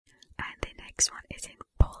next one is in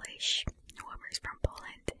Polish. Whoever's from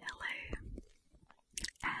Poland, hello.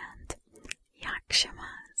 And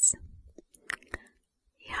yakshimas.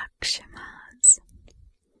 Yakshimas.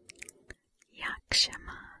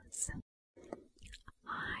 Yakshimas.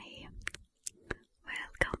 Hi.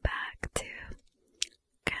 Welcome back to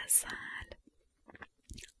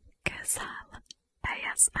Kazal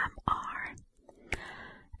ASMR.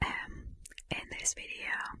 In this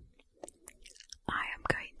video, I am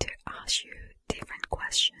going to ask you different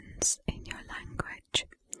questions in your language.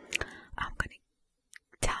 I'm going to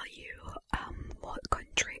tell you what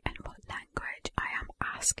country and what language I am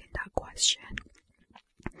asking that question.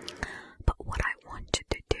 But what I want you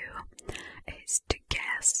to do is to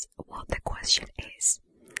guess what the question is.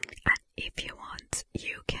 And if you want,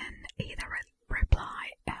 you can either reply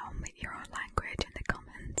with your own language in the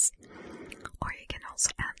comments, or you can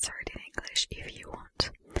also answer it in English if you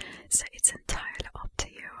want. So it's entirely up to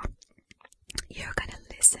you. You're gonna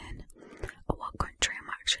listen what country I'm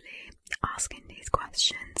actually asking these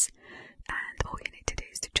questions, and all you need to do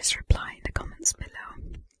is to just reply in the comments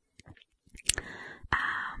below.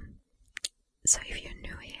 So if you're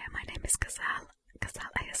new here, my name is Kazal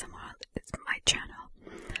ASMR. It's my channel.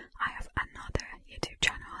 I have another YouTube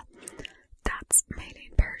channel that's mainly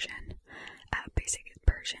in Persian, basically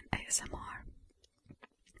Persian ASMR.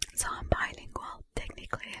 So I'm bilingual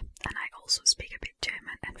technically, and I also speak a bit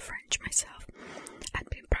German and French myself, and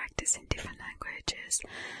been practicing different languages,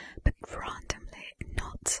 but randomly,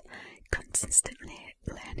 not consistently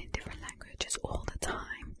learning different languages all the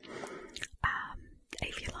time.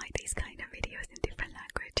 If you like these kind of videos in different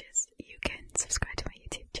languages, you can subscribe to my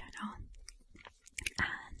YouTube channel.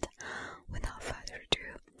 And without further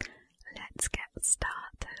ado, let's get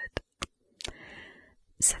started.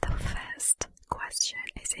 So the first question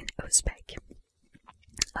is in Uzbek.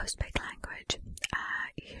 Uzbek language.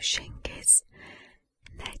 Yushingiz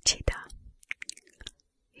Nechida.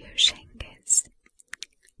 Yushingiz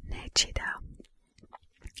Nechida.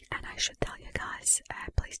 And I should tell you guys,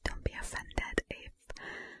 please don't be offended if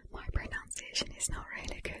my pronunciation is not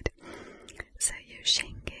really good. So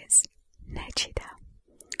Yushingiz Nechida.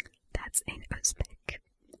 That's in Uzbek.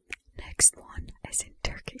 Next one is in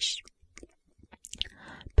Turkish.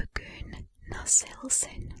 Bugün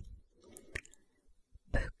nasılsın?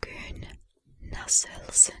 Bugün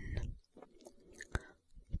nasılsın?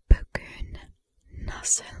 Bugün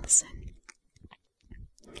nasılsın?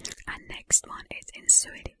 And next one is in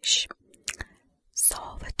Swedish.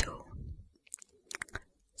 Sover du?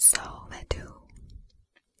 Sover du?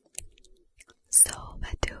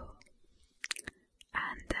 Sover du?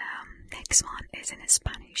 And next one is in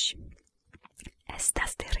Spanish.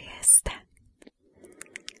 Estás triste?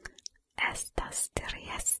 Estás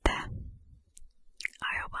triste?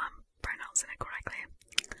 I hope I'm pronouncing it correctly.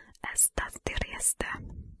 Estás triste?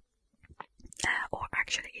 Or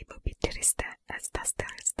actually it would be triste. Estás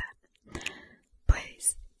triste?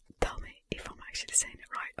 Please tell me if I'm actually saying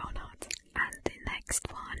it right or not. And the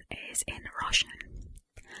next one is in Russian.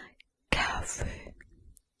 Kavu.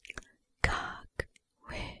 Как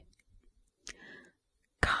вы?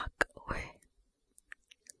 Как вы?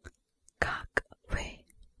 Как вы?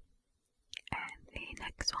 And the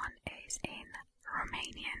next one is in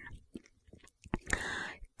Romanian.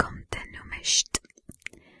 Cum te numești?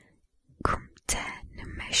 Cum te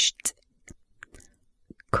numești?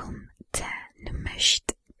 Cum te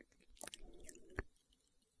numești?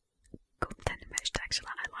 Cum te numești?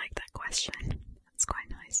 Actually, I like that question. That's quite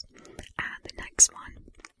nice. And the next one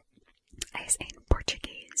is in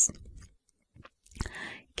Portuguese.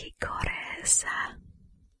 Que cor é essa?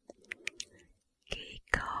 Que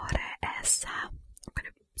cor é essa? I'm going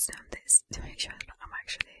to zoom this to make sure that I'm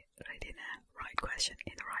actually reading the right question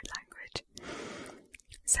in the right language.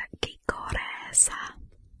 So, que cor é essa?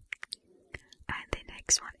 And the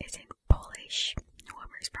next one is in Polish.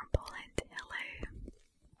 Whoever is from Poland, hello.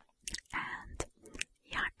 And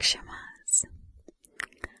yakshimas.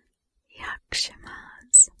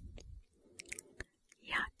 Yakshimas.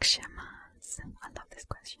 Yakshimas. I love this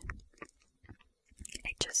question.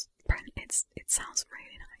 It sounds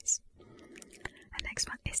really nice. And next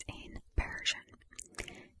one is in Persian.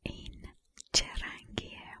 In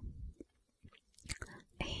Cherangiye.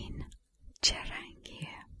 In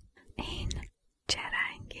Cherangiye. In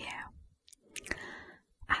Cherangiye.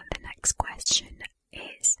 And the next question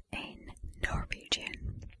is in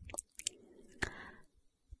Norwegian.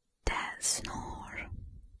 Det snor.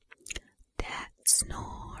 Det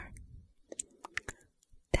snor.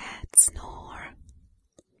 Det snor.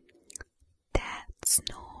 Det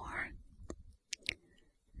snor.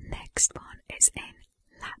 Next one is in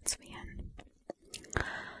Latvian.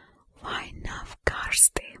 Vai nav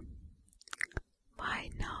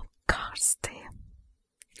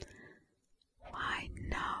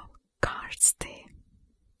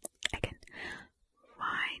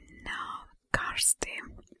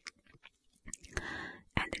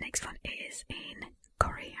next one is in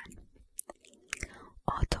Korean.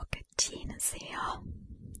 어떻게 지내세요?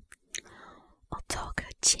 어떻게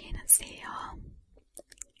지내세요?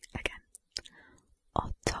 Again.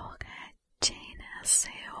 어떻게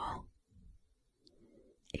지내세요?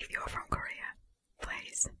 If you're from Korea,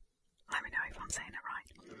 please let me know if I'm saying it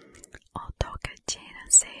right. 어떻게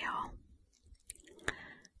지내세요?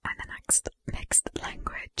 And the next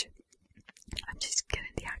language. I'm just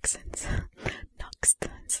getting the accents. Next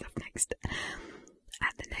instead of next.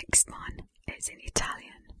 And the next one is in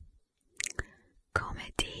Italian. Come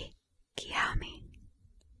ti chiami?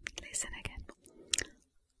 Listen again.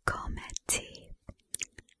 Come ti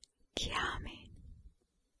chiami?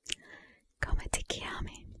 Come ti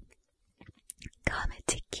chiami? Come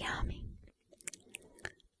ti chiami?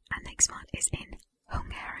 And next one is in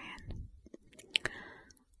Hungarian.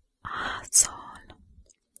 Azol.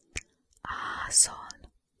 Azol.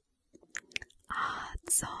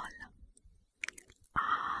 Azol.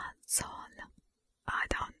 Azol. I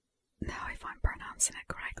don't know if I'm pronouncing it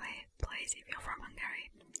correctly. Please, if you're from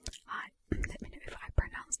Hungary, let me know if I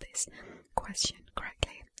pronounce this question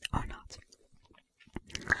correctly or not.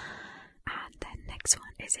 And then next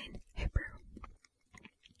one is in Hebrew.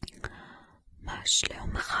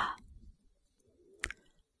 Mashlumcha.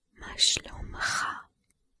 Mashlumcha.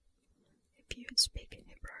 If you speak in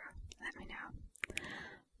Hebrew, let me know.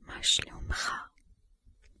 Mashlumcha.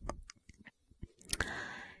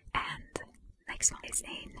 And next one is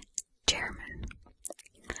in German.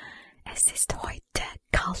 Es ist heute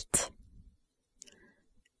kalt.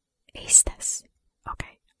 Ist es?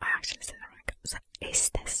 Okay, I actually said it right. So,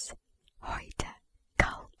 ist es heute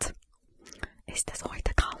kalt? Ist es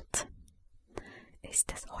heute kalt?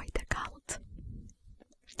 Ist es heute kalt?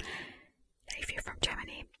 If you're from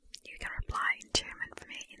Germany, you can reply in German for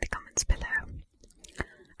me in the comments below.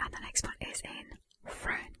 And the next one is in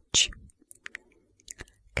French.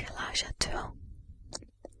 Quel âge as-tu?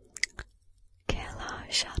 Quel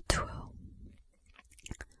âge as-tu?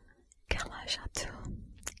 Quel âge as-tu?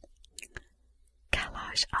 Quel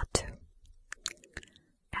âge as-tu?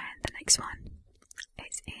 And the next one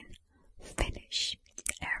is in Finnish.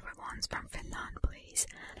 Everyone's from Finland, please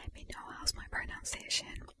let me know how's my pronunciation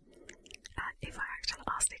and if I actually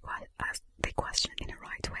asked the question in the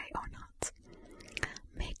right way or not.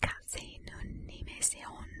 Mikä sinun nimesi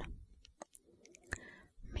on?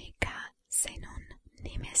 Mikä sinun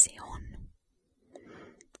nimesi on?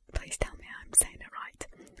 Please tell me I'm saying it right.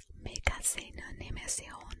 Mikä sinun nimesi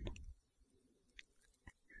on?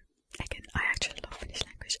 Again, I actually love Finnish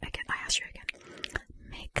language. Again, I ask you again.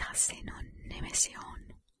 Mikä sinun nimesi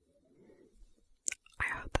on? I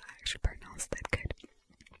hope that I actually pronounced that good.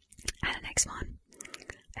 And the next one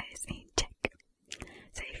is in Czech.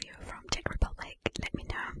 So if you're from Czech Republic, let me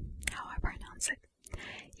know how I pronounce it.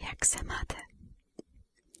 Jak se máte?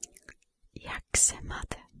 Jak se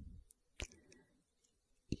máte?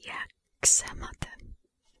 Jak se máte?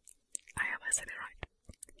 I hope I said it right.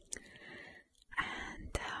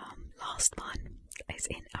 And last one is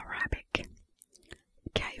in Arabic.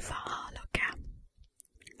 كيف حالك?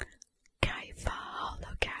 كيف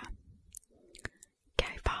حالك?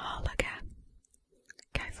 كيف حالك?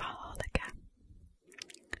 كيف حالك?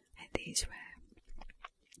 And these were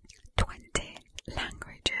 20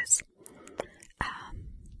 languages.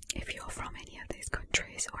 If you're from any of these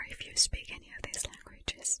countries or if you speak any of these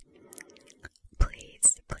languages,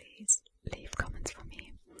 please leave comments for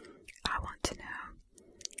me. I want to know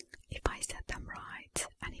if I said them right,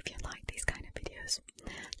 and if you like these kind of videos,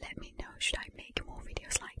 let me know. Should I make more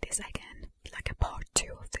videos like this again, like a part 2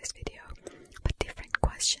 of this video, but different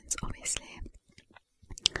questions obviously.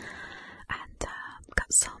 And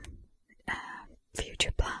got some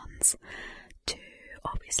future plans to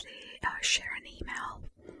obviously share an email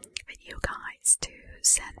with you guys to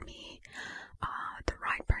send me the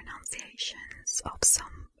right pronunciations of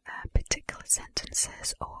some particular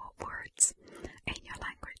sentences or words in your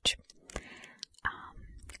language.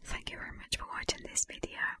 Thank you very much for watching this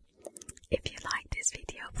video. If you like this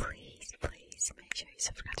video, please make sure you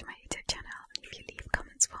subscribe to my